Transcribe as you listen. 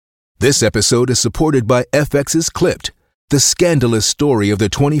This episode is supported by FX's Clipped, the scandalous story of the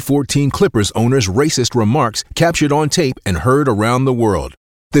 2014 Clippers owner's racist remarks captured on tape and heard around the world.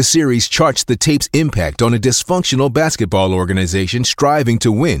 The series charts the tape's impact on a dysfunctional basketball organization striving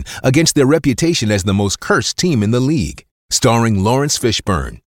to win against their reputation as the most cursed team in the league. Starring Lawrence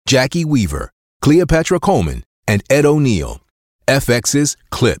Fishburne, Jackie Weaver, Cleopatra Coleman, and Ed O'Neill. FX's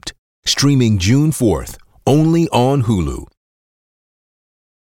Clipped, streaming June 4th, only on Hulu.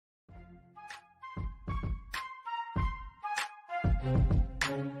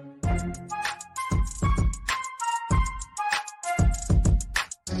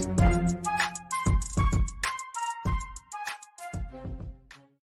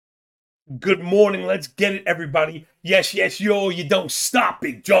 Good morning, let's get it, everybody. Yes, yo, you don't stop,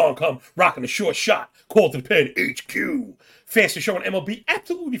 Big John. Come rocking a short shot. Call to the pen, HQ. Fastest show on MLB,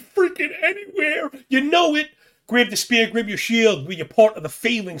 absolutely freaking anywhere. You know it. Grab the spear, grab your shield. We're part of the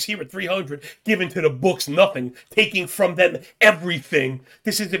failings here at 300. Giving to the books nothing, taking from them everything.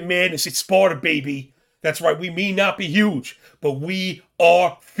 This isn't madness, it's Sparta, baby. That's right, we may not be huge, but we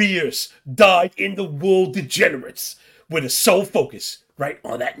are fierce. Dyed-in-the-wool degenerates with a sole focus. Right,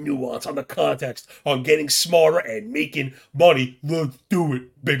 on that nuance, on the context, on getting smarter and making money. Let's do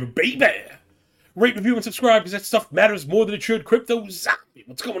it, baby. Rate, review, and subscribe, because that stuff matters more than it should. Crypto Zombie,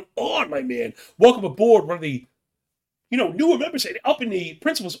 what's going on, my man? Welcome aboard, one of the, newer members up in the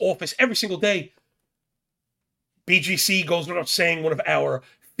principal's office every single day. BGC goes without saying, one of our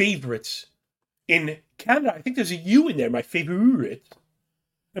favorites in Canada. I think there's a U in there, my favorite.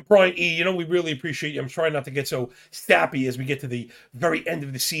 And Brian E., we really appreciate you. I'm trying not to get so sappy as we get to the very end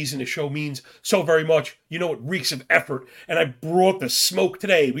of the season. The show means so very much. It reeks of effort. And I brought the smoke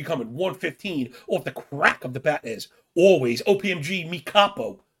today. We come at 1:15 off the crack of the bat as always. OPMG, mi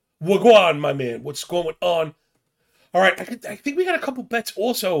capo. Wagwan, my man. What's going on? All right, I think we got a couple bets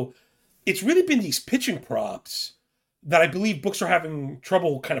also. It's really been these pitching props that I believe books are having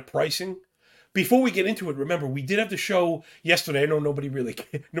trouble kind of pricing. Before we get into it, remember, we did have the show yesterday. I know nobody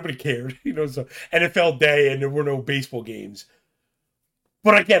cared, so NFL day and there were no baseball games.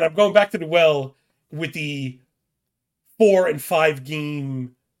 But again, I'm going back to the well with the 4 and 5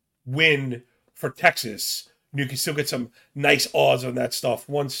 game win for Texas. You can still get some nice odds on that stuff.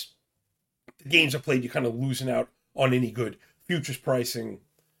 Once the games are played, you're kind of losing out on any good futures pricing.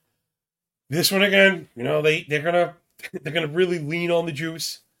 This one again, they're gonna really lean on the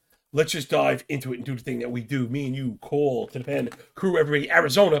juice. Let's just dive into it and do the thing that we do. Me and you, call to the pen, crew, everybody.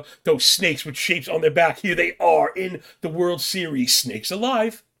 Arizona, those snakes with shapes on their back. Here they are in the World Series. Snakes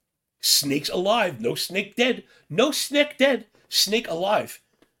alive. Snakes alive. No snake dead. No snake dead. Snake alive.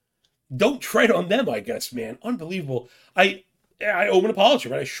 Don't tread on them, I guess, man. Unbelievable. I owe an apology,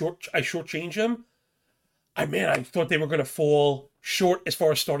 right? I shortchanged them. I thought they were going to fall short as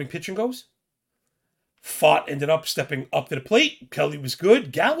far as starting pitching goes. Fott ended up stepping up to the plate. Kelly was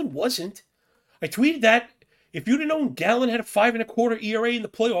good. Gallen wasn't. I tweeted that if you'd have known Gallen had a 5.25 ERA in the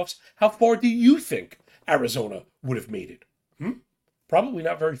playoffs, how far do you think Arizona would have made it? Probably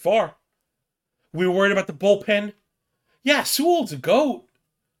not very far. We were worried about the bullpen. Yeah, Sewell's a GOAT.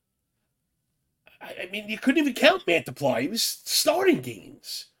 I mean, you couldn't even count Mantiply. He was starting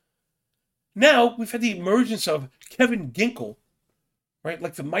games. Now, we've had the emergence of Kevin Ginkel. Right,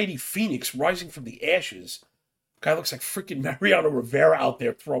 like the mighty phoenix rising from the ashes. Guy looks like freaking Mariano Rivera out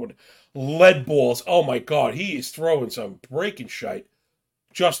there throwing lead balls. Oh my God, he is throwing some breaking shite.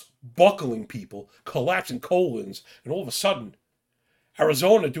 Just buckling people, collapsing colons, and all of a sudden,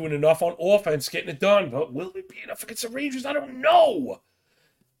 Arizona doing enough on offense, getting it done. But will it be enough against the Rangers? I don't know.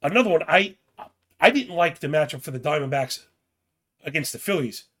 Another one, I didn't like the matchup for the Diamondbacks against the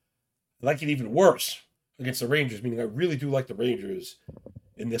Phillies. I like it even worse against the Rangers, meaning I really do like the Rangers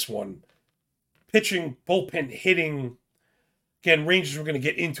in this one. Pitching, bullpen, hitting. Again, Rangers were going to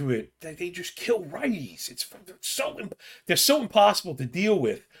get into it. They just kill righties. They're so impossible to deal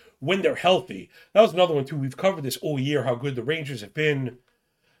with when they're healthy. That was another one, too. We've covered this all year, how good the Rangers have been.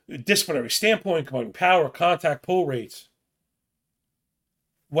 Disciplinary standpoint, combining power, contact, pull rates.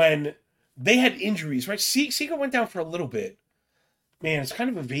 When they had injuries, right? Seager went down for a little bit. Man, it's kind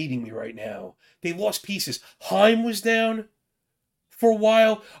of evading me right now. They lost pieces. Heim was down for a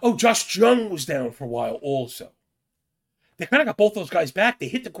while. Oh, Josh Jung was down for a while also. They kind of got both those guys back. They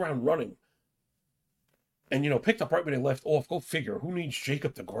hit the ground running. And, picked up right where they left off. Go figure. Who needs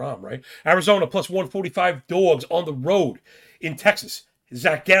Jacob deGrom, right? Arizona plus 145 dogs on the road in Texas.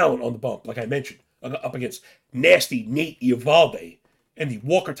 Zach Gallen on the bump, like I mentioned, up against nasty Nate Eovaldi and the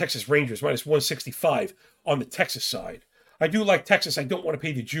Walker Texas Rangers minus 165 on the Texas side. I do like Texas. I don't want to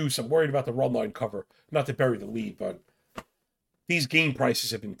pay the juice. I'm worried about the run line cover. Not to bury the lead, but these game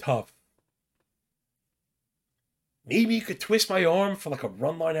prices have been tough. Maybe you could twist my arm for like a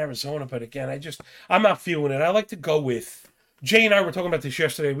run line Arizona, but again, I'm not feeling it. I like to go with, Jay and I were talking about this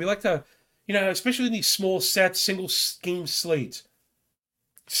yesterday. We like to, especially in these small sets, single game slates.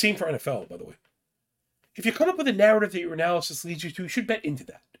 Same for NFL, by the way. If you come up with a narrative that your analysis leads you to, you should bet into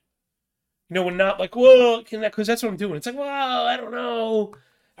that. And not like, well, because that's what I'm doing. It's like, well, I don't know.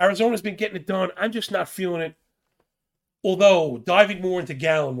 Arizona's been getting it done. I'm just not feeling it. Although, diving more into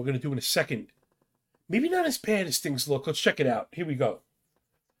Gallon, we're going to do in a second. Maybe not as bad as things look. Let's check it out. Here we go.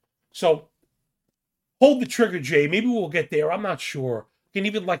 So, hold the trigger, Jay. Maybe we'll get there. I'm not sure. And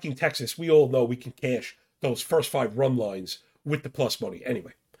even liking Texas, we all know we can cash those first 5 run lines with the plus money.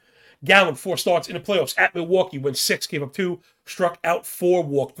 Anyway, Gallon, 4 starts in the playoffs. At Milwaukee, went 6, gave up 2, struck out 4,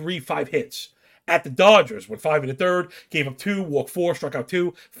 walked 3, 5 hits. At the Dodgers, went 5 in the third, gave up 2, walked 4, struck out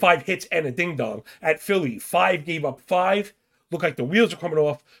 2, 5 hits and a ding-dong. At Philly, 5, gave up 5. Looked like the wheels are coming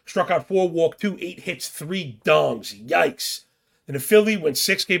off. Struck out 4, walked 2, 8 hits, 3 dongs. Yikes. And the Philly went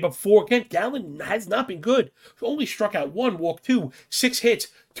 6, gave up 4. Again, Gallon has not been good. Only struck out 1, walked 2, 6 hits,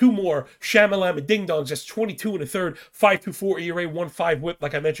 2 more. Shamalama ding dongs. That's 22 in the third. 5.24 ERA, 1.5 whip,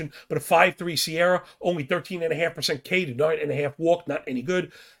 like I mentioned. But a 5.3 Sierra. Only 13.5% K to 9.5 walk. Not any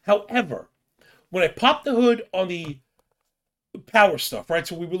good. However, when I popped the hood on the power stuff, right?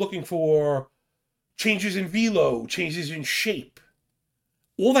 So we were looking for changes in velo, changes in shape.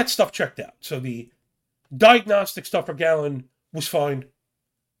 All that stuff checked out. So the diagnostic stuff for Gallon was fine,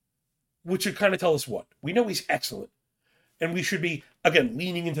 which should kind of tell us what? We know he's excellent. And we should be, again,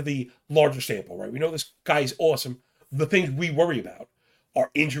 leaning into the larger sample, right? We know this guy's awesome. The things we worry about are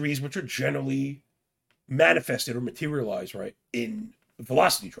injuries, which are generally manifested or materialized, right, in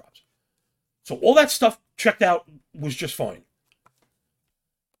velocity drops. So all that stuff checked out was just fine.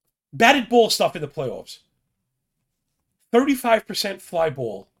 Batted ball stuff in the playoffs. 35% fly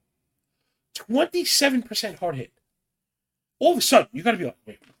ball. 27% hard hit. All of a sudden, you got to be like,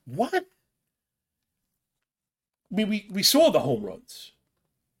 wait, what? I mean, we saw the home runs.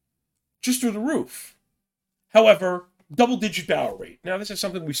 Just through the roof. However, double-digit barrel rate. Now, this is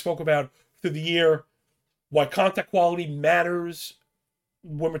something we spoke about through the year. Why contact quality matters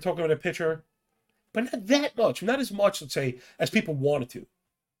when we're talking about a pitcher. But not that much. Not as much, let's say, as people wanted to.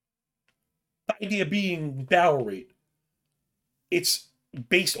 The idea being barrel rate. It's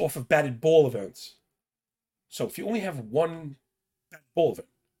based off of batted ball events. So if you only have one batted ball event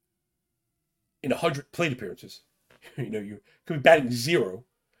in 100 plate appearances, you could be batting 0.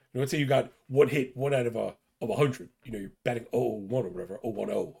 Let's say you got 1 hit, 1 out of 100. You're batting 0-1 or whatever,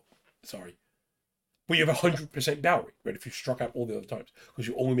 0-1-0. Sorry. But you have 100% barrel rate, right? If you struck out all the other times, because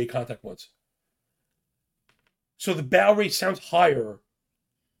you only made contact once. So the barrel rate sounds higher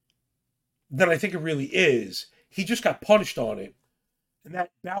than I think it really is. He just got punished on it. And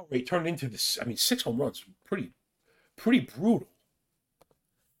that barrel rate turned into this, 6 home runs. Pretty brutal.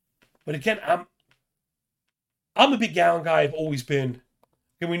 But again, I'm a big Gallon guy. I've always been.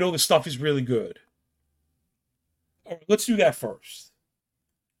 And we know the stuff is really good. All right, let's do that first.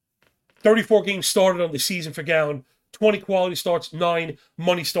 34 games started on the season for Gallon. 20 quality starts, 9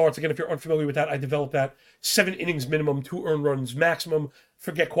 money starts. Again, if you're unfamiliar with that, I developed that. 7 innings minimum, 2 earned runs maximum.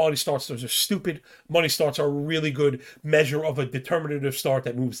 Forget quality starts. Those are stupid. Money starts are a really good measure of a determinative start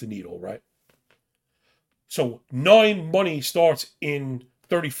that moves the needle, right? So 9 money starts in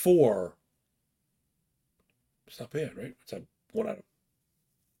 34. It's not bad, right? It's a 1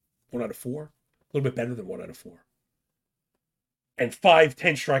 out of 4. A little bit better than 1 out of 4. And 5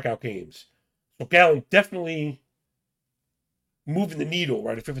 10 strikeout games. So Gallon definitely moving the needle,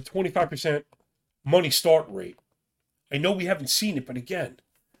 right? If you have a 25% money start rate. I know we haven't seen it, but again,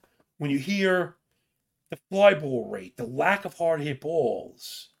 when you hear the fly ball rate, the lack of hard hit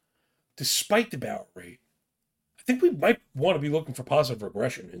balls, despite the barrel rate, I think we might want to be looking for positive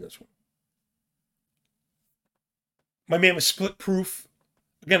regression in this one. My man was split proof.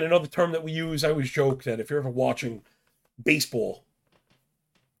 Again, another term that we use. I always joke that if you're ever watching baseball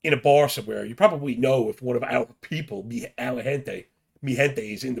in a bar somewhere, you probably know if one of our people, mi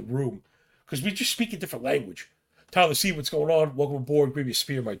gente, is in the room, because we just speak a different language. Tyler, see what's going on. Welcome aboard. Give me a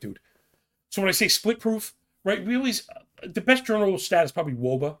spear, my dude. So when I say split proof, right, we always, the best general stat is probably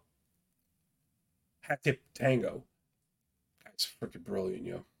WOBA. Hat tip tango. That's freaking brilliant,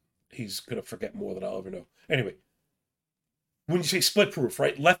 yo. He's going to forget more than I'll ever know. Anyway, when you say split proof,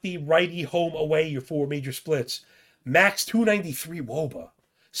 right, lefty, righty, home, away, your 4 major splits. Max 293 WOBA.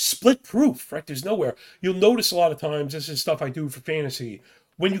 Split proof, right? There's nowhere. You'll notice a lot of times, this is stuff I do for fantasy,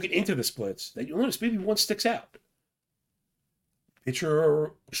 when you get into the splits, that you'll notice maybe one sticks out.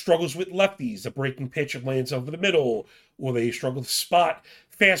 Pitcher struggles with lefties. The breaking pitch lands over the middle, or they struggle to spot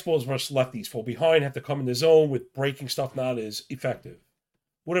fastballs versus lefties, fall behind, have to come in the zone with breaking stuff not as effective.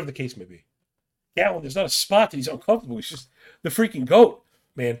 Whatever the case may be. Gallen, there's not a spot that he's uncomfortable. He's just the freaking GOAT,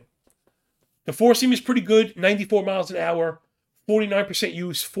 man. The four seam is pretty good, 94 miles an hour, 49%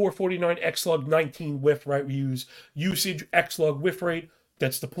 use, 449 X slug, 19 whiff, right? We use usage, X slug, whiff rate.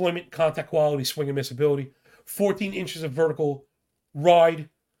 That's deployment, contact quality, swing and miss ability. 14 inches of vertical ride,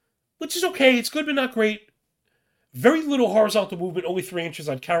 which is okay. It's good, but not great. Very little horizontal movement, only 3 inches.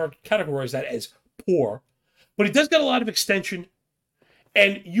 I'd categorize that as poor. But it does get a lot of extension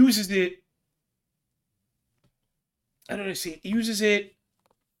and uses it. I don't know, see, it uses it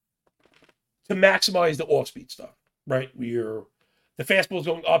to maximize the off-speed stuff, right? The fastball is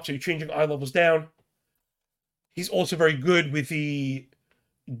going up, so you're changing eye levels down. He's also very good with the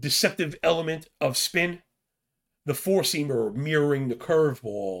deceptive element of spin. The four-seamer mirroring the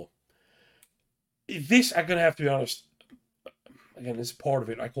curveball. This, I'm going to have to be honest, again, this is part of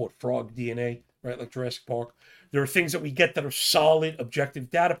it. I call it frog DNA, right? Like Jurassic Park. There are things that we get that are solid, objective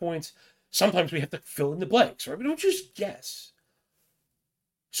data points. Sometimes we have to fill in the blanks, right? We don't just guess.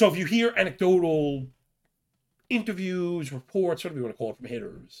 So if you hear anecdotal interviews, reports, whatever you want to call it, from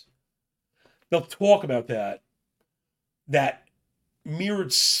hitters, they'll talk about that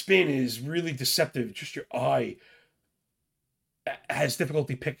mirrored spin is really deceptive. Just your eye has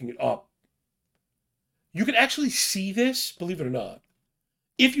difficulty picking it up. You can actually see this, believe it or not,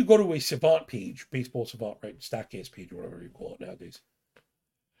 if you go to a Savant page, Baseball Savant, right? StatCast page, or whatever you call it nowadays.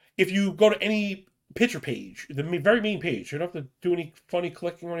 If you go to any pitcher page, the very main page, you don't have to do any funny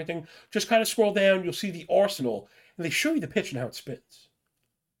clicking or anything. Just kind of scroll down, you'll see the arsenal, and they show you the pitch and how it spins.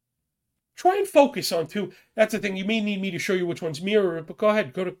 Try and focus on two. That's the thing. You may need me to show you which one's mirror, but go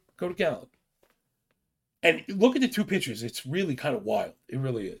ahead, go to Gallen. And look at the two pitches. It's really kind of wild. It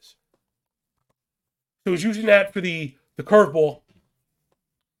really is. So he's using that for the curveball.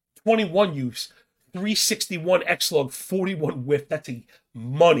 21 use, 361 X slug, 41 whiff. That's a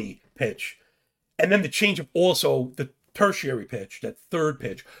money pitch. And then the changeup also, the tertiary pitch, that third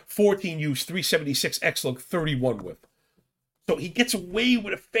pitch, 14 use, 376 X slug, 31 whiff. So he gets away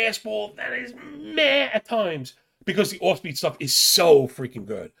with a fastball that is meh at times because the off-speed stuff is so freaking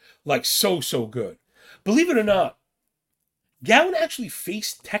good. Like so good. Believe it or not, Gallen actually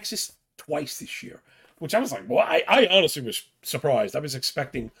faced Texas twice this year, which I was like, well, I honestly was surprised. I was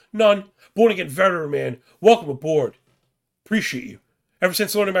expecting none. Born again veteran, man. Welcome aboard. Appreciate you. Ever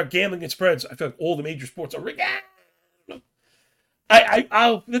since learning about gambling and spreads, I feel like all the major sports are rigged.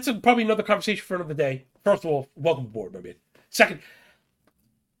 That's probably another conversation for another day. First of all, welcome aboard, my man. Second,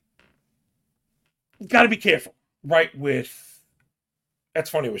 you got to be careful, right? That's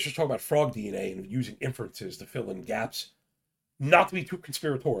funny. I was just talking about frog DNA and using inferences to fill in gaps. Not to be too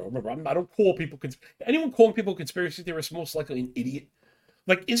conspiratorial. Remember, I don't call people... Anyone calling people conspiracy theorists most likely an idiot.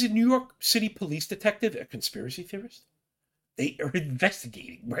 Like, is a New York City police detective a conspiracy theorist? They are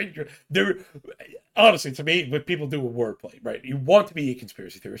investigating, right? They're honestly, to me, what people do with wordplay, right? You want to be a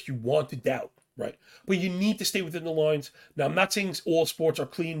conspiracy theorist. You want to doubt, right? But you need to stay within the lines. Now, I'm not saying all sports are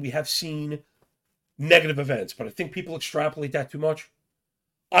clean. We have seen negative events, but I think people extrapolate that too much.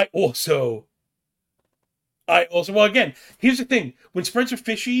 I also, well, again, here's the thing. When spreads are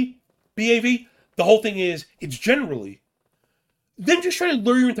fishy, BAV, the whole thing is, it's generally them just trying to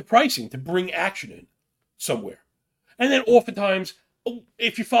lure you into pricing to bring action in somewhere. And then oftentimes,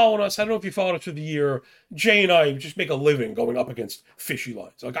 if you're following us, I don't know if you followed us through the year, Jay and I just make a living going up against fishy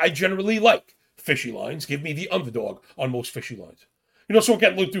lines. Like, I generally like fishy lines. Give me the underdog on most fishy lines. You know, so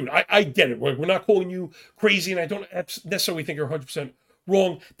again, look, dude, I get it. We're not calling you crazy, and I don't necessarily think you're 100%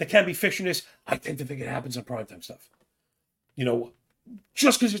 wrong. There can be fishiness. I tend to think it happens on primetime stuff. You know,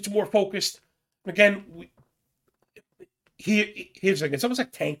 just because it's more focused. Again, here's the thing. It's almost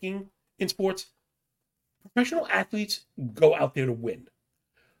like tanking in sports. Professional athletes go out there to win.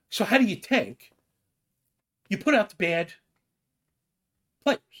 So how do you tank? You put out the bad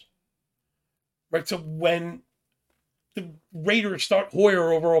players. Right? So when the Raiders start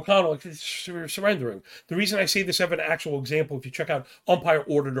Hoyer over O'Connell, like, they're surrendering. The reason I say this, I have an actual example. If you check out Umpire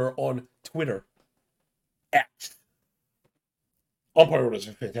Auditor on Twitter, X. Umpire Auditor is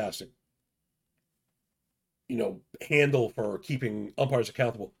a fantastic, handle for keeping umpires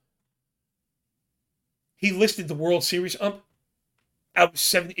accountable. He listed the World Series ump out of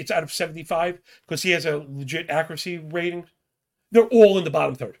 70. It's out of 75 because he has a legit accuracy rating. They're all in the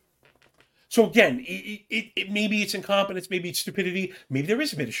bottom third. So again, maybe it's incompetence, maybe it's stupidity, maybe there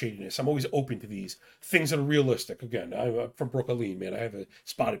is a bit of shadiness. I'm always open to these things that are realistic. Again, I'm from Brooklyn, man. I have a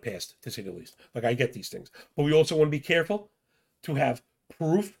spotted past, to say the least. Like, I get these things. But we also want to be careful. to have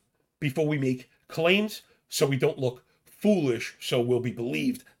proof before we make claims so we don't look foolish, so we'll be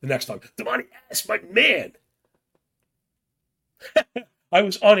believed the next time. Damani S, my man. I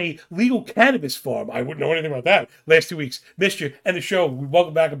was on a legal cannabis farm. I wouldn't know anything about that. Last 2 weeks. Missed you. And the show.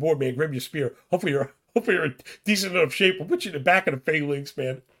 Welcome back aboard, man. Grab your spear. Hopefully you're in decent enough shape. We'll put you in the back of the phalanx,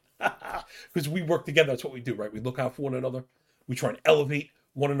 man. Because we work together. That's what we do, right? We look out for one another. We try and elevate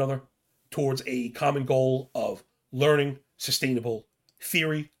one another towards a common goal of learning, sustainable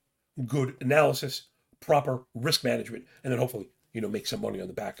theory, good analysis, proper risk management, and then hopefully, make some money on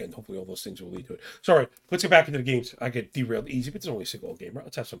the back end. Hopefully all those things will lead to it. Sorry, let's get back into the games. I get derailed easy, but it's only a single game, right?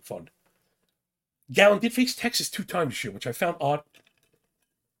 Let's have some fun. Gallon did face Texas 2 times this year, which I found odd.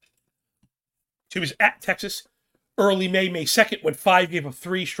 He was at Texas early May 2nd, went 5, gave up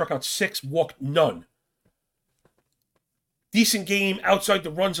 3, struck out 6, walked none. Decent game, outside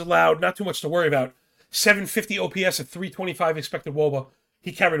the runs allowed, not too much to worry about. 750 OPS, a 325 expected WOBA.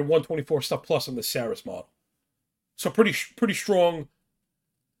 He carried a 124 stuff plus on the Saris model. So pretty strong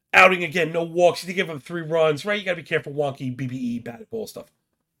outing again. No walks. He did give up 3 runs, right? You got to be careful. Wonky, BBE, batted ball stuff.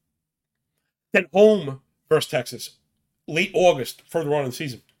 Then home versus Texas. Late August, further on in the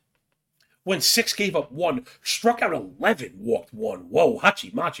season. Went 6, gave up 1. Struck out 11, walked 1. Whoa,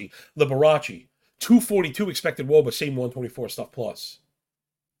 Hachi, Machi, Liberace. 242 expected WOBA, same 124 stuff plus.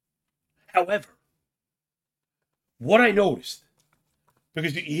 However, what I noticed,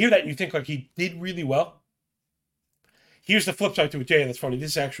 because you hear that and you think like he did really well. Here's the flip side to it, Jay, and that's funny.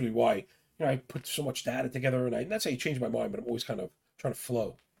 This is actually why I put so much data together, and that's how you change my mind, but I'm always kind of trying to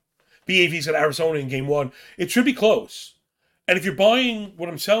flow. BAV's got Arizona in game 1. It should be close. And if you're buying what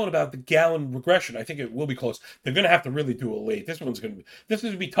I'm selling about the Gallon regression, I think it will be close. They're going to have to really do it late. This is going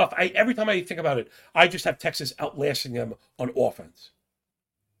to be tough. Every time I think about it, I just have Texas outlasting them on offense.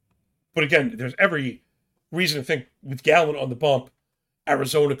 But again, there's every reason to think with Gallon on the bump,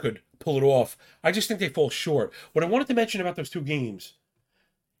 Arizona could pull it off. I just think they fall short. What I wanted to mention about those 2 games,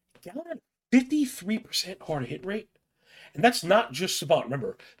 Gallon had 53% hard hit rate. And that's not just Savant.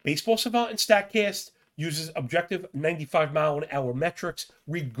 Remember, Baseball Savant and StatCast uses objective 95-mile-an-hour metrics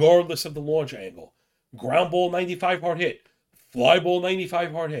regardless of the launch angle. Ground ball 95 hard hit. Fly ball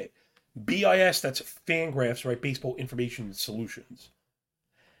 95 hard hit. BIS, that's Fangraphs, right? Baseball Information Solutions.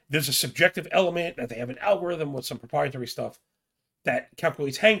 There's a subjective element that they have an algorithm with some proprietary stuff that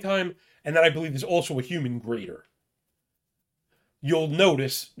calculates hang time, and then I believe there's also a human grader. You'll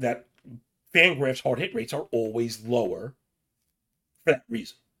notice that Fangraphs hard hit rates are always lower for that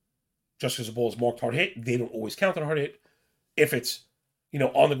reason. Just because the ball is marked hard hit, they don't always count it a hard hit. If it's,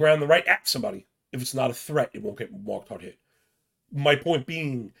 on the ground, the right at somebody, if it's not a threat, it won't get marked hard hit. My point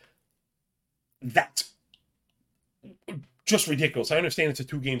being, that's just ridiculous. I understand it's a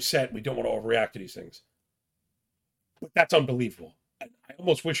 2-game set. We don't want to overreact to these things. But that's unbelievable. I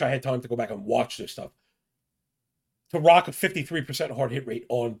almost wish I had time to go back and watch this stuff. To rock a 53% hard hit rate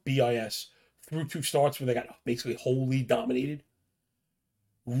on BIS through 2 starts where they got basically wholly dominated.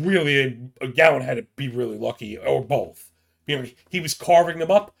 Really, a Gallon had to be really lucky, or both. He was carving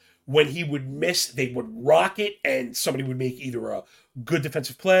them up. When he would miss, they would rock it, and somebody would make either a good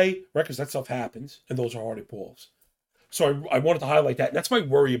defensive play, right? Because that stuff happens, and those are hard hit balls. So I wanted to highlight that. And that's my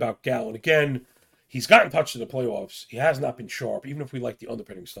worry about Gallon. Again, he's gotten touched in the playoffs. He has not been sharp, even if we like the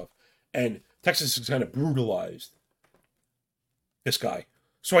underpinning stuff. And Texas has kind of brutalized this guy.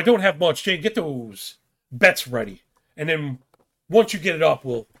 So I don't have much. Jay, get those bets ready. And then once you get it up,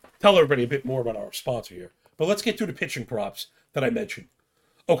 we'll tell everybody a bit more about our sponsor here. But let's get to the pitching props that I mentioned.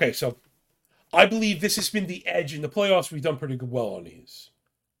 Okay, so I believe this has been the edge in the playoffs. We've done pretty well on these.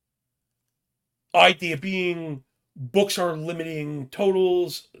 Idea being books are limiting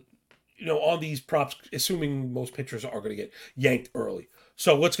totals, on these props, assuming most pitchers are going to get yanked early.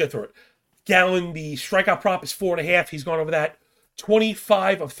 So let's get through it. Gallon, the strikeout prop is 4.5. He's gone over that.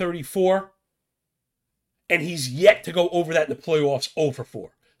 25 of 34. And he's yet to go over that in the playoffs, 0 for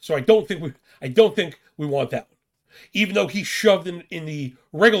 4. So I don't think we want that one. Even though he shoved in the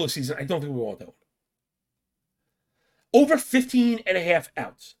regular season, I don't think we want that one. Over 15.5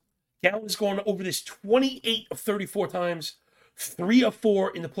 outs. Gallon has gone over this 28 of 34 times, 3 of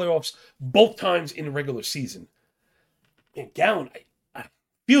 4 in the playoffs, both times in the regular season. And Gallon I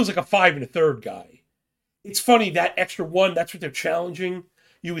feels like a 5 1/3 guy. It's funny, that extra 1, that's what they're challenging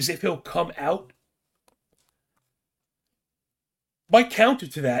you, as if he'll come out. My counter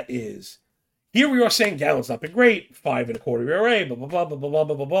to that is, here we are saying Gallon's not been great, 5 1/4 ERA, blah, blah, blah, blah, blah,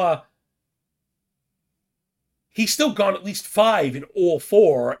 blah, blah, blah. He's still gone at least 5 in all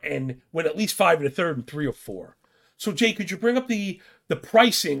 4 and went at least 5 1/3 and 3 of 4. So, Jay, could you bring up the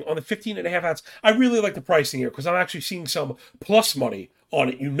pricing on the 15.5 ounce? I really like the pricing here because I'm actually seeing some plus money on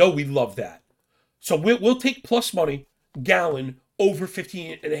it. You know we love that. So we'll take plus money, Gallon, over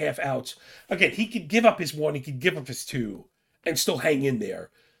 15.5 ounce. Again, he could give up his 1, he could give up his 2, and still hang in there.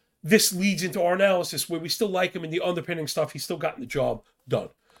 This leads into our analysis where we still like him in the underpinning stuff. He's still gotten the job done.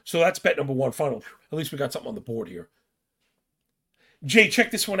 So that's bet number 1 final. At least we got something on the board here. Jay, check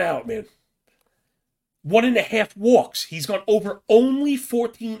this one out, man. 1.5 walks. He's gone over only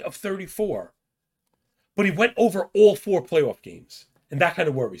 14 of 34. But he went over all 4 playoff games. And that kind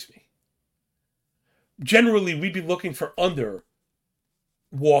of worries me. Generally, we'd be looking for under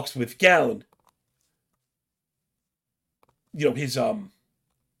walks with Gallon. You know,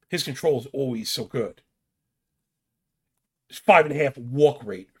 his control is always so good. 5.5 walk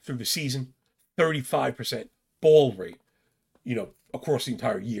rate through the season, 35% ball rate, you know, across the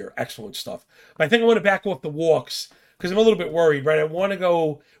entire year. Excellent stuff. But I think I want to back off the walks because I'm a little bit worried, right? I want to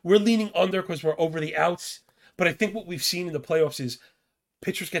go, we're leaning under because we're over the outs. But I think what we've seen in the playoffs is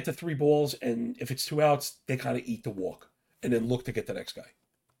pitchers get to 3 balls, and if it's 2 outs, they kind of eat the walk and then look to get the next guy.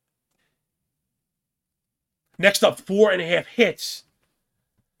 Next up, 4.5 hits.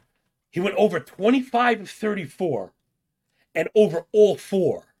 He went over 25 of 34 and over all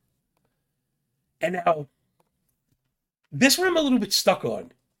 4. And now, this one I'm a little bit stuck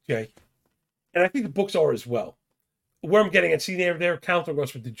on, okay? And I think the books are as well. Where I'm getting at, see, they're countering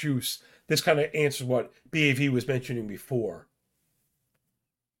us with the juice. This kind of answers what BAV was mentioning before.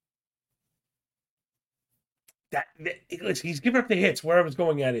 Listen, he's giving up the hits. Where I was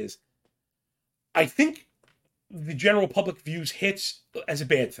going at is, I think the general public views hits as a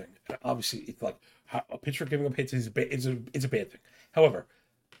bad thing. Obviously, it's like a pitcher giving up hits is a bad thing. However,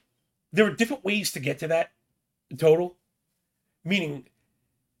 there are different ways to get to that total. Meaning,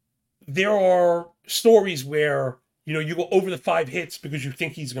 there are stories where, you know, you go over the 5 hits because you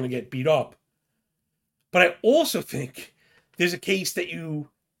think he's going to get beat up. But I also think there's a case that you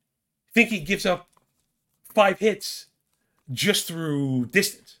think he gives up 5 hits just through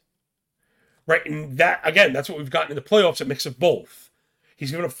distance. Right? And that, again, that's what we've gotten in the playoffs, a mix of both. He's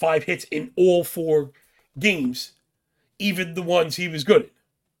given up 5 hits in all 4 games, even the ones he was good at.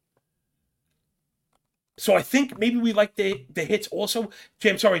 So I think maybe we like the hits also.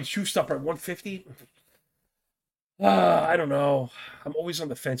 Jay, I'm sorry, juiced up at 150. I don't know. I'm always on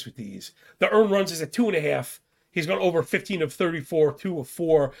the fence with these. The earned runs is at 2.5. He's gone over 15 of 34, 2 of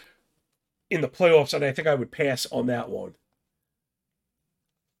 4 in the playoffs, and I think I would pass on that one.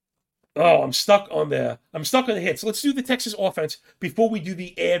 Oh, I'm stuck on the hits. Let's do the Texas offense before we do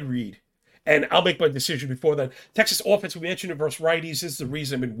the ad read. And I'll make my decision before then. Texas offense, we mentioned it versus righties. This is the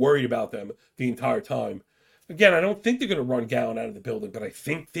reason I've been worried about them the entire time. Again, I don't think they're going to run Gallon out of the building, but I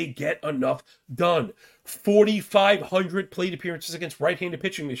think they get enough done. 4,500 plate appearances against right-handed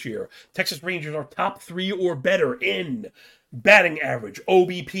pitching this year. Texas Rangers are top 3 or better in batting average,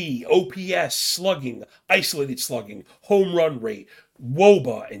 OBP, OPS, slugging, isolated slugging, home run rate,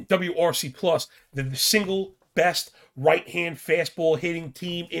 WOBA, and WRC+. They're the single best right-hand fastball hitting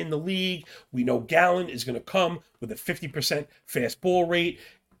team in the league. We know Gallon is going to come with a 50% fastball rate.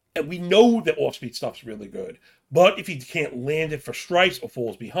 And we know that off-speed stuff's really good. But if he can't land it for strikes or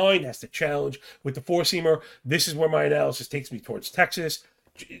falls behind, has to challenge with the four-seamer. This is where my analysis takes me towards Texas.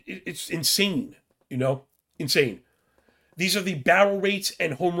 It's insane, you know? Insane. These are the barrel rates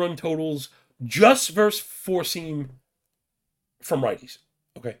and home run totals just versus four-seam from righties,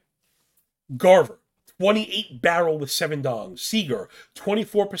 okay? Garver, 28 barrel with 7 dongs. Seager,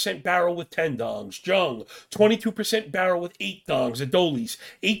 24% barrel with 10 dongs. Jung, 22% barrel with 8 dongs. Adolis,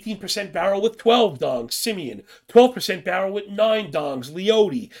 18% barrel with 12 dongs. Simeon, 12% barrel with 9 dongs.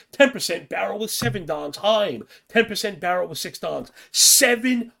 Leote, 10% barrel with 7 dongs. Heim, 10% barrel with 6 dongs.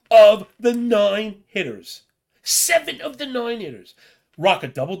 7 of the 9 hitters. 7 of the 9 hitters. Rock a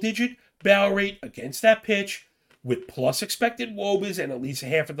double-digit barrel rate against that pitch with plus expected WOBAs and at least a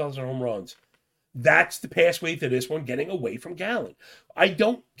half a dozen home runs. That's the pathway to this one, getting away from Gallon. I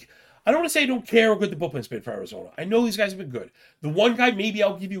don't want to say I don't care how good the bullpen's been for Arizona. I know these guys have been good. The one guy maybe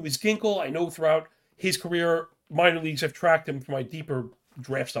I'll give you is Ginkel. I know throughout his career, minor leagues have tracked him for my deeper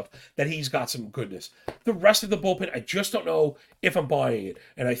draft stuff, that he's got some goodness. The rest of the bullpen, I just don't know if I'm buying it.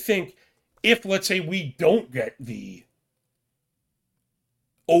 And I think if, let's say, we don't get the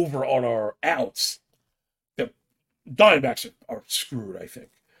over on our outs, the Diamondbacks are screwed, I think.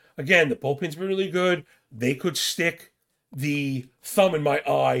 Again, the bullpen's been really good. They could stick the thumb in my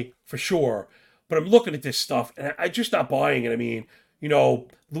eye for sure. But I'm looking at this stuff, and I'm just not buying it. I mean, you know,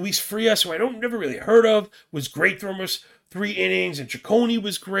 Luis Frias, who I never really heard of, was great through almost 3 innings, and Ciccone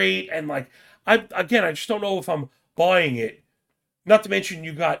was great. And, like, I just don't know if I'm buying it. Not to mention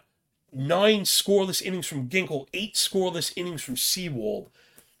you got 9 scoreless innings from Ginkel, 8 scoreless innings from Seawald.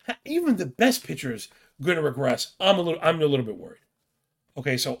 Even the best pitchers going to regress. I'm a little bit worried.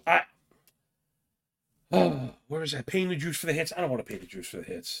 Okay, so where is that? Paying the juice for the hits? I don't want to pay the juice for the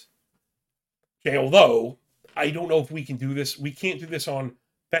hits. Okay, although I don't know if we can do this. We can't do this on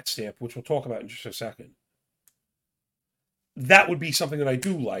BetStamp, which we'll talk about in just a second. That would be something that I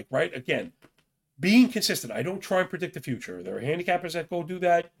do like, right? Again, being consistent. I don't try and predict the future. There are handicappers that go do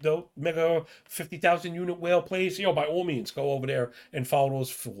that. They'll mega 50,000 unit whale plays. By all means, go over there and follow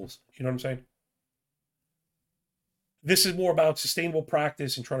those fools. You know what I'm saying? This is more about sustainable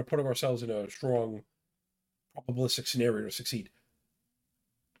practice and trying to put ourselves in a strong probabilistic scenario to succeed.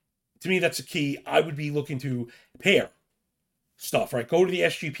 To me, that's the key. I would be looking to pair stuff, right? Go to the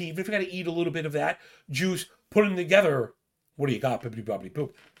SGP. Even if you got to eat a little bit of that juice, put them together. What do you got? Bibbidi bobbidi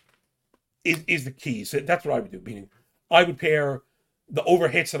boop. Is the key. So that's what I would do. Meaning, I would pair the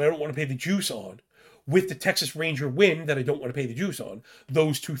overhits that I don't want to pay the juice on with the Texas Ranger win that I don't want to pay the juice on.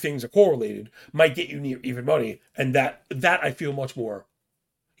 Those two things are correlated. Might get you near even money, and that I feel much more,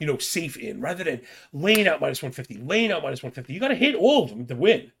 safe in, rather than laying out minus 150, laying out minus 150. You got to hit all of them to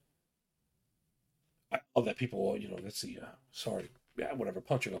win. I love that people, that's the, whatever,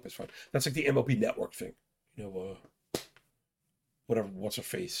 punching up is fine. That's like the MLB network thing. Whatever, what's her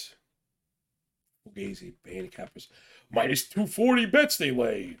face? Fugazi, handicappers. Minus 240 bets they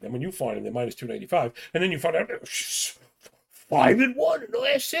lay. Then when you find them, they're minus 295. And then you find out 5-1 in the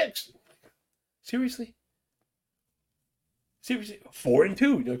last 6. Seriously?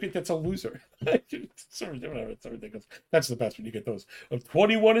 4-2. That's a loser. Sorry, it's ridiculous. That's the best when you get those of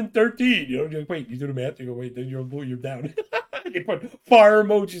 21-13. You're like, wait, you do the math. You go, wait, then you're down. They put fire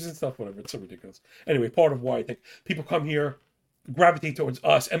emojis and stuff. Whatever. It's so ridiculous. Anyway, part of why I think people come here, gravitate towards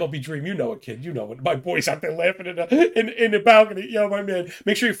us. MLB Dream, you know it, kid. You know it. My boy's out there laughing in the balcony. My man.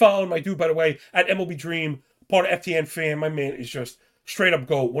 Make sure you're following my dude, by the way, at MLB Dream, part of FTN fan. My man is just straight up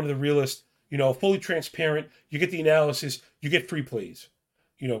GOAT, one of the realest. Fully transparent. You get the analysis. You get free plays.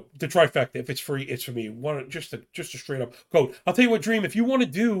 The trifecta. If it's free, it's for me. Just a straight up GOAT. I'll tell you what, Dream. If you want to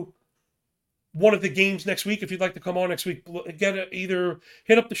do one of the games next week, if you'd like to come on next week, either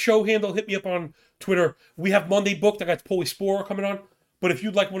hit up the show handle, hit me up on Twitter. We have Monday booked. I got Poli Spora coming on. But if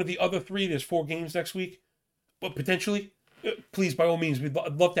you'd like one of the other 3, there's 4 games next week, but potentially, please, by all means,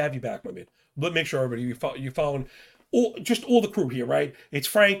 I'd love to have you back, my man. But make sure everybody you're following all the crew here, right? It's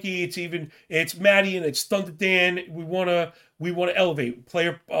Frankie, it's Maddie, and it's Thunder Dan. We wanna elevate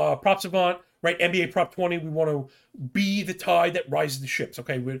player prop savant, right? NBA prop 20. We want to be the tide that rises the ships.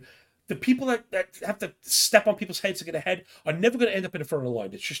 Okay, the people that have to step on people's heads to get ahead are never going to end up in the front of the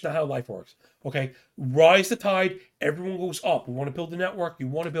line. It's just not how life works. Okay, rise the tide. Everyone goes up. We want to build a network. You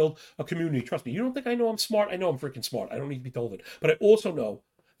want to build a community. Trust me. You don't think I know I'm smart? I know I'm freaking smart. I don't need to be told it. But I also know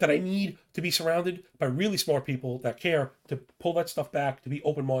that I need to be surrounded by really smart people that care to pull that stuff back, to be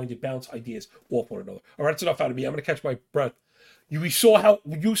open-minded, bounce ideas off one another. All right, that's enough out of me. I'm going to catch my breath. We saw how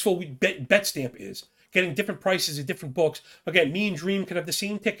useful BetStamp is. Getting different prices at different books. Again, me and Dream can have the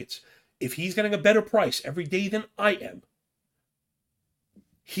same tickets. If he's getting a better price every day than I am,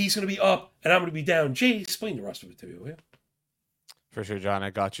 he's going to be up and I'm going to be down. Jay, explain the rest of it to me, will you? For sure, John.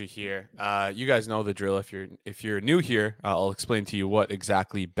 I got you here. You guys know the drill. If you're new here, I'll explain to you what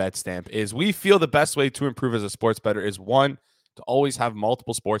exactly BetStamp is. We feel the best way to improve as a sports bettor is 1, to always have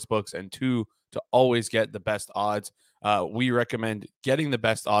multiple sports books, and 2, to always get the best odds. We recommend getting the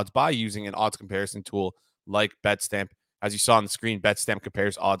best odds by using an odds comparison tool like BetStamp. As you saw on the screen, BetStamp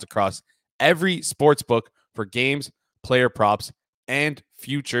compares odds across every sports book for games, player props, and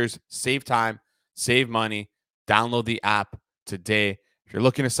futures. Save time, save money. Download the app today. If you're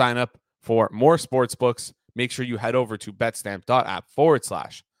looking to sign up for more sports books, make sure you head over to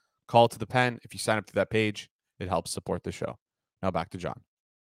betstamp.app/call to the pen. If you sign up to that page, it helps support the show. Now back to John.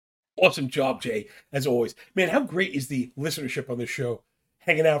 Awesome job, Jay, as always. Man, how great is the listenership on this show?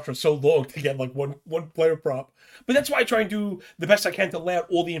 Hanging out for so long to get like one player prop. But that's why I try and do the best I can to lay out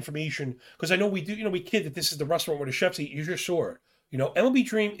all the information. Because I know we do, we kid that this is the restaurant where the chefs eat. You just saw it. MLB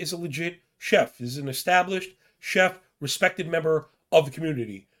Dream is a legit chef. This is an established chef, respected member of the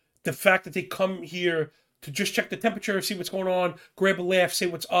community. The fact that they come here to just check the temperature, see what's going on, grab a laugh, say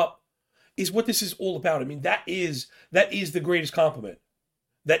what's up, is what this is all about. I mean, that is the greatest compliment.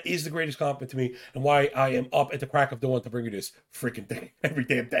 That is the greatest compliment to me, and why I am up at the crack of dawn to bring you this freaking thing every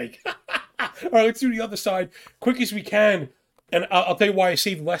damn day. All right, let's do the other side quick as we can, and I'll tell you why I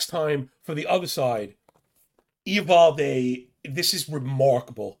saved less time for the other side. This is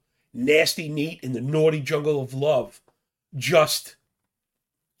remarkable. Nasty Nate in the naughty jungle of love just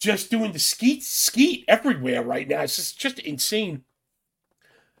just doing the skeet everywhere right now. It's just insane.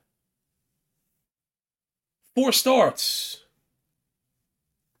 4 starts.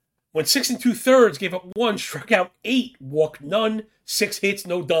 Went 6 2/3, gave up 1, struck out 8, walked none, 6 hits,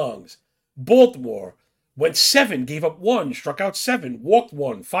 no dongs. Baltimore went 7, gave up 1, struck out 7, walked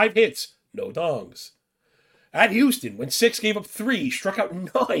 1, 5 hits, no dongs. At Houston, went 6, gave up 3, struck out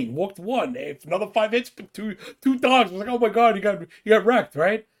 9, walked 1, another 5 hits, but two dongs. I was like, oh my God, you got wrecked,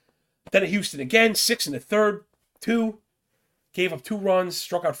 right? Then at Houston again, 6 1/3, 2, gave up 2 runs,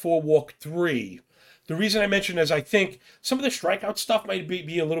 struck out 4, walked 3. The reason I mentioned is I think some of the strikeout stuff might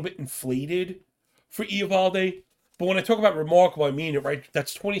be a little bit inflated for Eovaldi. But when I talk about remarkable, I mean it, right?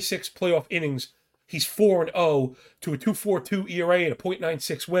 That's 26 playoff innings. He's 4-0 to a 2.42 ERA and a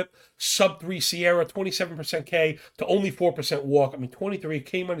 .96 whip, sub-3 Sierra, 27% K to only 4% walk. I mean, 23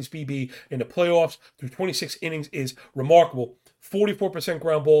 came on his BB in the playoffs through 26 innings is remarkable. 44%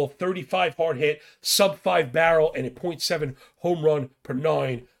 ground ball, 35 hard hit, sub-5 barrel, and a .7 home run per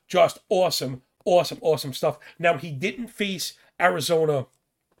 9. Just awesome. Awesome stuff. Now, he didn't face Arizona,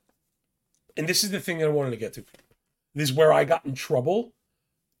 and this is the thing that I wanted to get to. This is where I got in trouble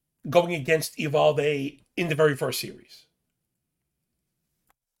going against Eovaldi in the very first series.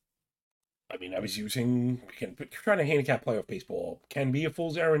 I mean, I was trying to handicap playoff baseball. Can be a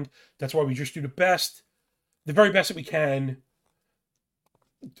fool's errand. That's why we just do the very best that we can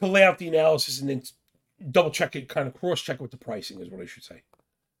to lay out the analysis and then double check it, kind of cross check it with the pricing is what I should say.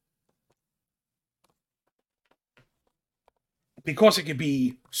 Because it could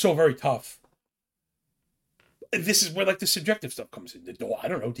be so very tough. This is where, like, the subjective stuff comes in. The dog, I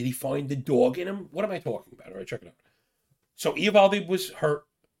don't know. Did he find the dog in him? What am I talking about? All right, check it out. So, Eovaldi was hurt.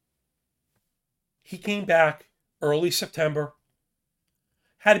 He came back early September.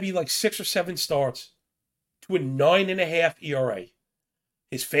 Had to be like 6 or 7 starts to a 9.5 ERA.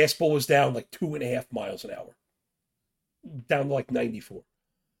 His fastball was down like 2.5 miles an hour. Down to like 94.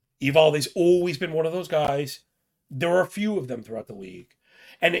 Eovaldi's always been one of those guys. There are a few of them throughout the league.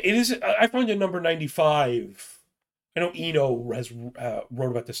 And it is, I find the number 95, I know Eno has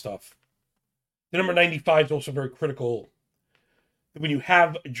wrote about this stuff. The number 95 is also very critical. When you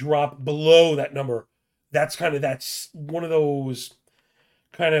have a drop below that number, that's one of those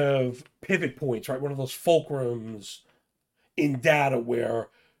kind of pivot points, right? One of those fulcrums in data where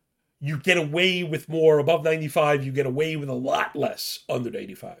you get away with more above 95, you get away with a lot less under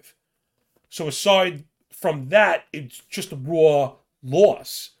 95. So aside from that, it's just a raw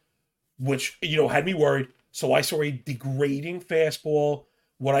loss, which, had me worried. So I saw a degrading fastball,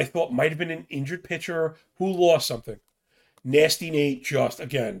 what I thought might have been an injured pitcher who lost something. Nasty Nate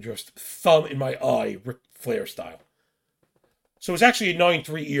just thumb in my eye, Ric Flair style. So it's actually a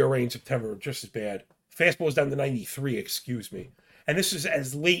 9.3 ERA in September, just as bad. Fastball was down to 93, excuse me. And this is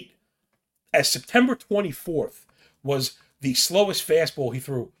as late as September 24th was the slowest fastball he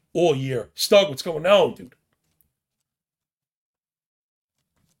threw all year. Stug, what's going on, dude?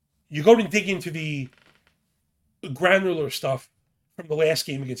 You go and dig into the granular stuff from the last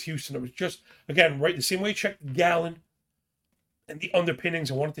game against Houston. It was just, again, right the same way you checked the gallon and the underpinnings.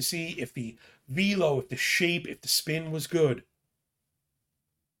 I wanted to see if the velo, if the shape, if the spin was good.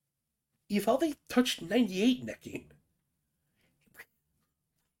 Eovaldi touched 98 in that game.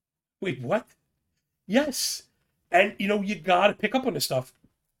 Wait, what? Yes. And, you got to pick up on this stuff.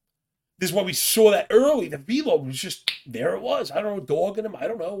 This is why we saw that early. The velo was just, there it was. I don't know, dog in him. I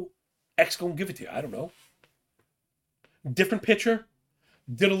don't know. X gonna give it to you. I don't know. Different pitcher.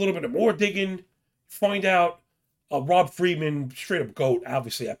 Did a little bit of more digging. Find out Rob Friedman, straight up GOAT,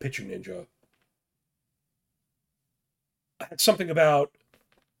 obviously at Pitcher Ninja. I had something about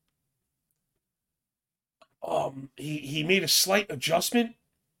he made a slight adjustment.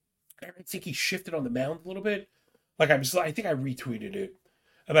 I think he shifted on the mound a little bit. I think I retweeted it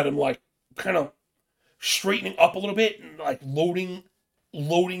about him like kind of straightening up a little bit and like loading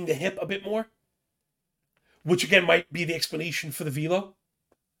the hip a bit more, which again might be the explanation for the velo,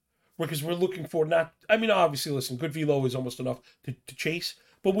 because we're looking for obviously, listen, good velo is almost enough to chase,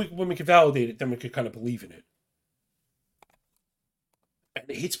 but when we can validate it, then we could kind of believe in it. And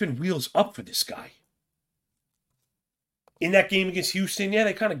it's been wheels up for this guy. In that game against Houston, yeah,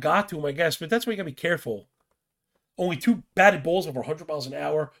 they kind of got to him, I guess, but that's why you got to be careful. Only 2 batted balls over 100 miles an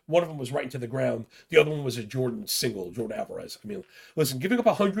hour. One of them was right into the ground. The other one was a Jordan Alvarez. I mean, listen, giving up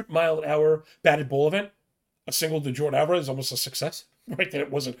a 100-mile-an-hour batted ball event, a single to Jordan Alvarez is almost a success. Right? That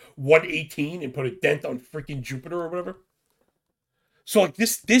it wasn't 118 and put a dent on freaking Jupiter or whatever. So, like,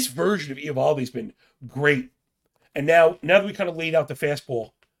 this version of Eovaldi's been great. And now that we kind of laid out the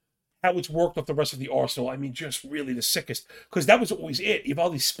fastball, how it's worked off the rest of the arsenal. I mean, just really the sickest. Because that was always it.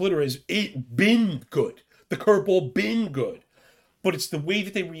 Eovaldi's splitter has it been good. The curveball been good. But it's the way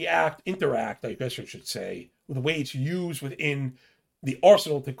that they interact, I guess I should say, the way it's used within the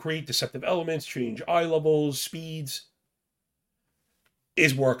arsenal to create deceptive elements, change eye levels, speeds,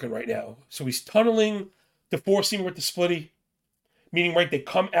 is working right now. So he's tunneling the four-seamer with the splitty, meaning, right, they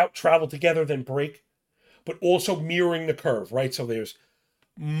come out, travel together, then break, but also mirroring the curve, right? So there's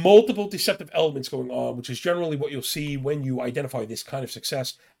multiple deceptive elements going on, which is generally what you'll see when you identify this kind of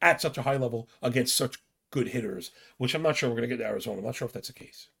success at such a high level against such good hitters, which I'm not sure we're going to get to Arizona. I'm not sure if that's the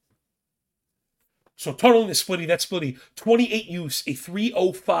case. So tunneling the splitty, that splitty, 28 use, a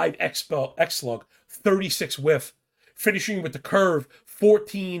 305 X slug, 36 whiff, finishing with the curve,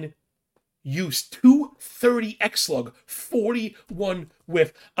 14 use, 230 X slug, 41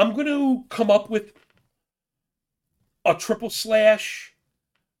 whiff. I'm going to come up with a triple slash,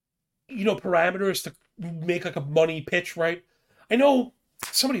 parameters to make like a money pitch, right? I know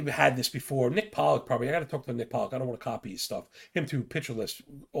somebody had this before. Nick Pollock probably. I got to talk to Nick Pollock. I don't want to copy his stuff. Him too, pitcher list,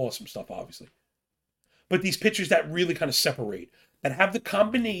 awesome stuff, obviously. But these pitchers that really kind of separate, that have the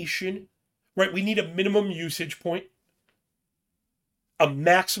combination, right? We need a minimum usage point, a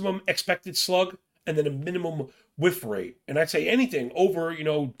maximum expected slug, and then a minimum whiff rate. And I'd say anything over,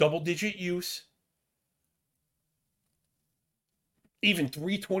 double-digit use, even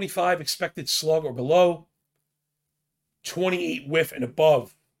 325 expected slug or below, 28 whiff and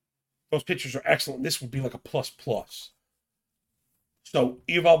above. Those pitchers are excellent. This would be like a plus. So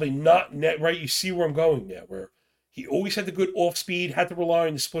Eovaldi not net, right? You see where I'm going there, where he always had the good off speed, had to rely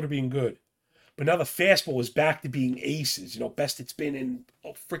on the splitter being good. But now the fastball is back to being aces, best it's been in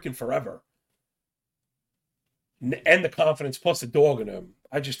freaking forever. And the confidence plus the dog in him.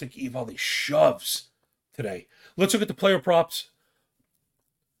 I just think Eovaldi shoves today. Let's look at the player props.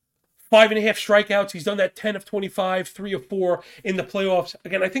 5.5 strikeouts. He's done that 10 of 25, 3 of 4 in the playoffs.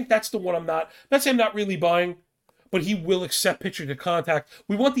 Again, I think that's the one I'm not saying I'm not really buying, but he will accept pitcher to contact.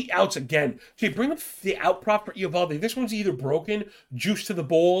 We want the outs again. Jay, bring up the out prop for Eovaldi. This one's either broken, juiced to the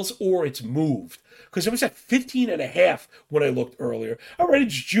balls, or it's moved. Because it was at 15.5 when I looked earlier. All right,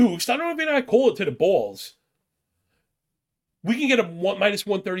 it's juiced. I don't know if I call it to the balls. We can get a minus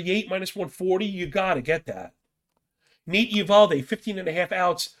 138, minus 140. You got to get that. Nate Eovaldi, 15.5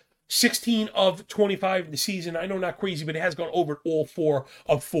 outs. 16 of 25 in the season. I know not crazy, but it has gone over all 4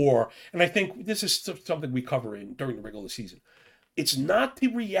 of 4. And I think this is something we cover during the regular season. It's not to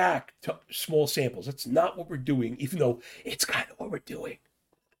react to small samples. That's not what we're doing, even though it's kind of what we're doing.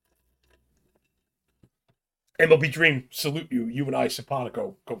 MLB Dream, salute you. You and I,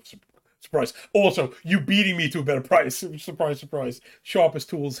 Saponico, go surprise. Also, you beating me to a better price. Surprise. Sharpest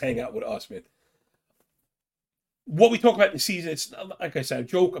tools hang out with us, man. What we talk about in the season, it's like I said, a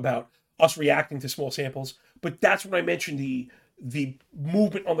joke about us reacting to small samples, but that's when I mentioned the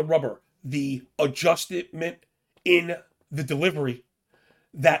movement on the rubber, the adjustment in the delivery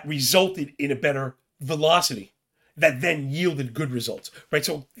that resulted in a better velocity that then yielded good results, right?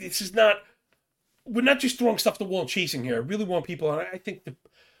 So we're not just throwing stuff to the wall and chasing here. I really want people, and I think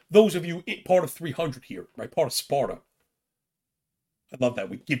those of you part of 300 here, right, part of Sparta, I love that.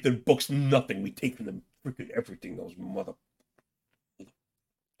 We give them books nothing. We take from them freaking everything. Those mother.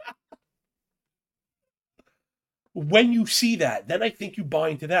 When you see that, then I think you buy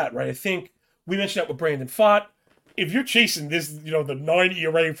into that, right? I think we mentioned that with Brandon Pfaadt. If you're chasing this, the 9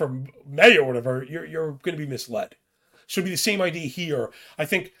 ERA from May or whatever, you're going to be misled. So it'd be the same idea here. I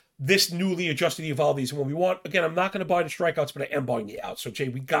think this newly adjusted Eovaldi is what we want. Again, I'm not going to buy the strikeouts, but I am buying the outs. So, Jay,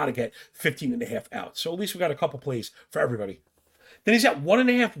 we got to get 15.5 outs. So at least we got a couple plays for everybody. Then he's at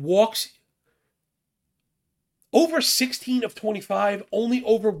 1.5 walks, over 16 of 25, only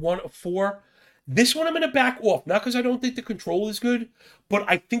over 1 of 4. This one I'm going to back off, not because I don't think the control is good, but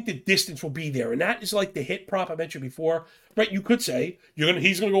I think the distance will be there. And that is like the hit prop I mentioned before, right? You could say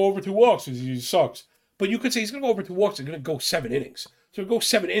he's going to go over 2 walks because he sucks. But you could say he's going to go over 2 walks and going to go 7 innings. So go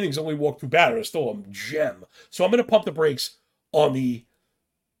 7 innings, only walk 2 batters, still a gem. So I'm going to pump the brakes on the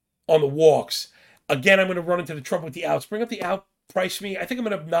walks. Again, I'm going to run into the trouble with the outs. Bring up the out price me. I think I'm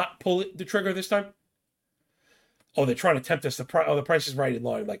going to not pull the trigger this time. Oh, they're trying to tempt us. The price is right in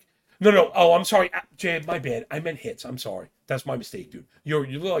line. Like, no. Oh, I'm sorry, Jay. My bad. I meant hits. I'm sorry. That's my mistake, dude. You're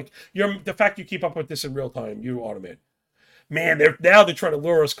the fact you keep up with this in real time. You automate. Man, they're trying to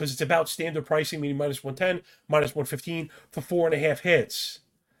lure us because it's about standard pricing, meaning minus 110, minus 115 for 4.5 hits.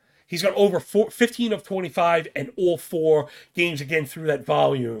 He's got over 15 of 25 and all 4 games again through that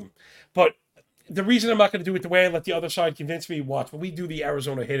volume. But the reason I'm not going to do it the way I let the other side convince me, watch, when we do the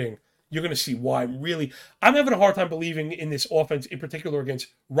Arizona hitting, you're going to see why I'm having a hard time believing in this offense, in particular against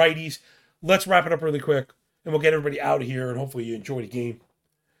righties. Let's wrap it up really quick, and we'll get everybody out of here, and hopefully you enjoy the game.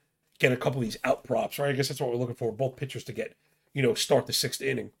 Get a couple of these out props, right? I guess that's what we're looking for. Both pitchers to get, start the 6th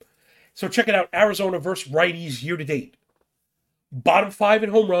inning. So check it out. Arizona versus righties year to date. Bottom 5 in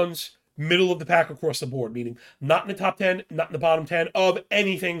home runs, middle of the pack across the board, meaning not in the top 10, not in the bottom 10 of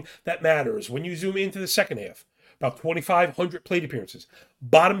anything that matters. When you zoom into the second half, about 2,500 plate appearances.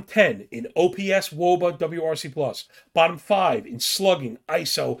 Bottom 10 in OPS, WOBA, WRC+. Bottom 5 in slugging,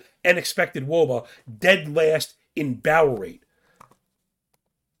 ISO, and expected WOBA. Dead last in barrel rate.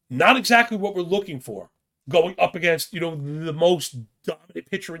 Not exactly what we're looking for going up against, the most dominant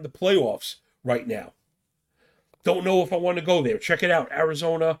pitcher in the playoffs right now. Don't know if I want to go there. Check it out.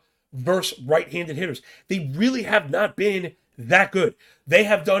 Arizona versus right-handed hitters. They really have not been that good. They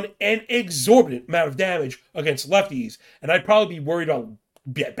have done an exorbitant amount of damage against lefties, and I'd probably be worried about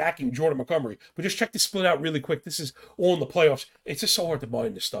backing Jordan Montgomery. But just check the split out really quick. This is all in the playoffs. It's just so hard to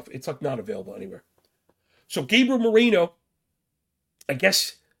mine this stuff. It's like not available anywhere. So Gabriel Moreno, I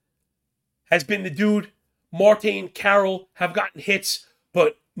guess, has been the dude. Marte and Carroll have gotten hits,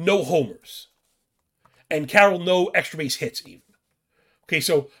 but no homers. And Carroll, no extra base hits even. Okay,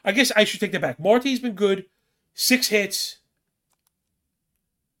 so I guess I should take that back. Marte's been good. 6 hits,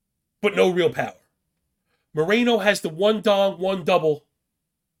 but no real power. Moreno has the 1 dong, 1 double.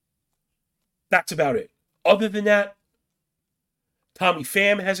 That's about it. Other than that, Tommy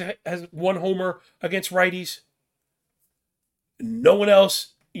Pham has 1 homer against righties. No one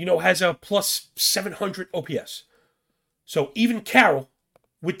else, has a plus 700 OPS. So even Carroll,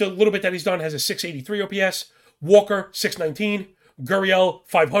 with the little bit that he's done, has a 683 OPS. Walker, 619. Gurriel,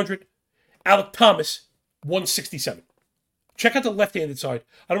 500. Alec Thomas, 167. Check out the left-handed side.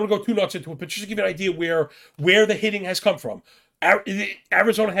 I don't want to go too nuts into it, but just to give you an idea where the hitting has come from.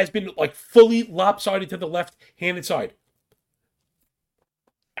 Arizona has been fully lopsided to the left-handed side.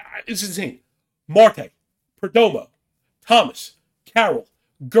 It's insane. Marte, Perdomo, Thomas, Carroll,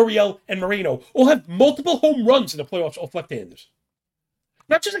 Gurriel, and Moreno all have multiple home runs in the playoffs off left-handers.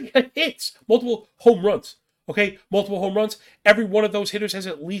 Not just hits, multiple home runs. Okay, multiple home runs. Every one of those hitters has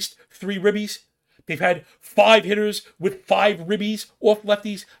at least 3 ribbies. They've had 5 hitters with 5 ribbies off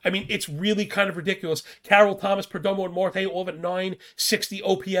lefties. I mean, it's really kind of ridiculous. Carroll, Thomas, Perdomo, and Marte all have a 960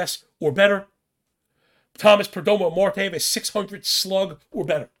 OPS or better. Thomas, Perdomo, and Marte have a 600 slug or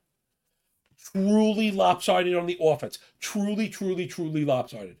better. Truly lopsided on the offense. Truly, truly, truly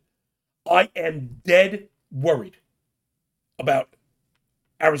lopsided. I am dead worried about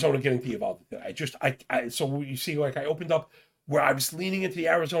Arizona getting Theovaldi. So you see, I opened up where I was leaning into the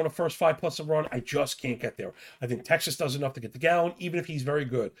Arizona first 5+ run. I just can't get there. I think Texas does enough to get the Gallon, even if he's very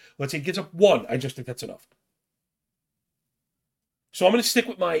good. Let's say he gets up 1. I just think that's enough. So I'm going to stick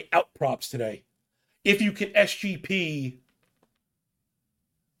with my out props today. If you can SGP,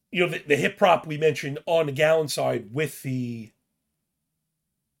 the hit prop we mentioned on the Gallon side with the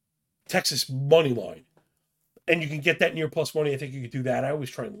Texas money line, and you can get that near plus money, I think you could do that. I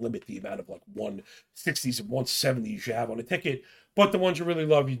always try and limit the amount of 160s and 170s you have on a ticket. But the ones you really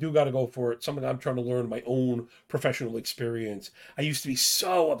love, you do got to go for it. Something I'm trying to learn my own professional experience. I used to be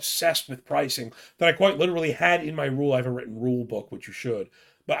so obsessed with pricing that I quite literally had in my rule. I have a written rule book, which you should.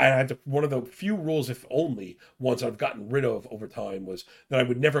 But I had one of the few rules, if only ones I've gotten rid of over time, was that I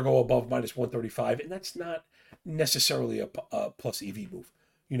would never go above minus 135. And that's not necessarily a plus EV move.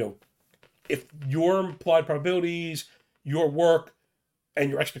 If your implied probabilities, your work, and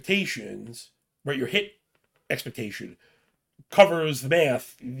your expectations, right, your hit expectation covers the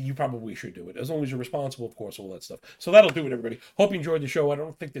math, you probably should do it. As long as you're responsible, of course, all that stuff. So that'll do it, everybody. Hope you enjoyed the show. I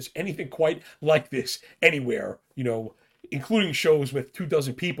don't think there's anything quite like this anywhere, including shows with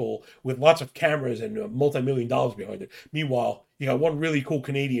 24 people with lots of cameras and multi-million dollars behind it. Meanwhile, you got one really cool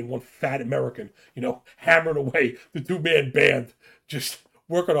Canadian, one fat American, hammering away the 2-man band, just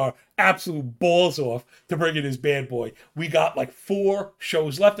working our absolute balls off to bring in his bad boy. We got 4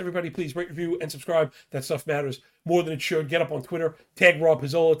 shows left. Everybody, please rate, review, and subscribe. That stuff matters more than it should. Get up on Twitter, tag Rob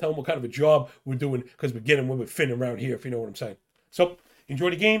Pizzola, tell him what kind of a job we're doing, because we're getting with Finn around here, if you know what I'm saying. So,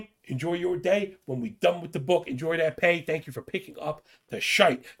 enjoy the game. Enjoy your day. When we're done with the book, enjoy that pay. Thank you for picking up the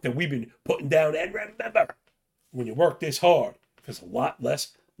shite that we've been putting down. And remember, when you work this hard, there's a lot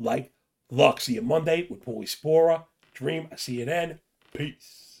less like luck. See you Monday with Paulie Spora. Dream. I see you then.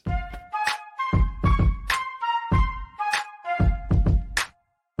 Peace.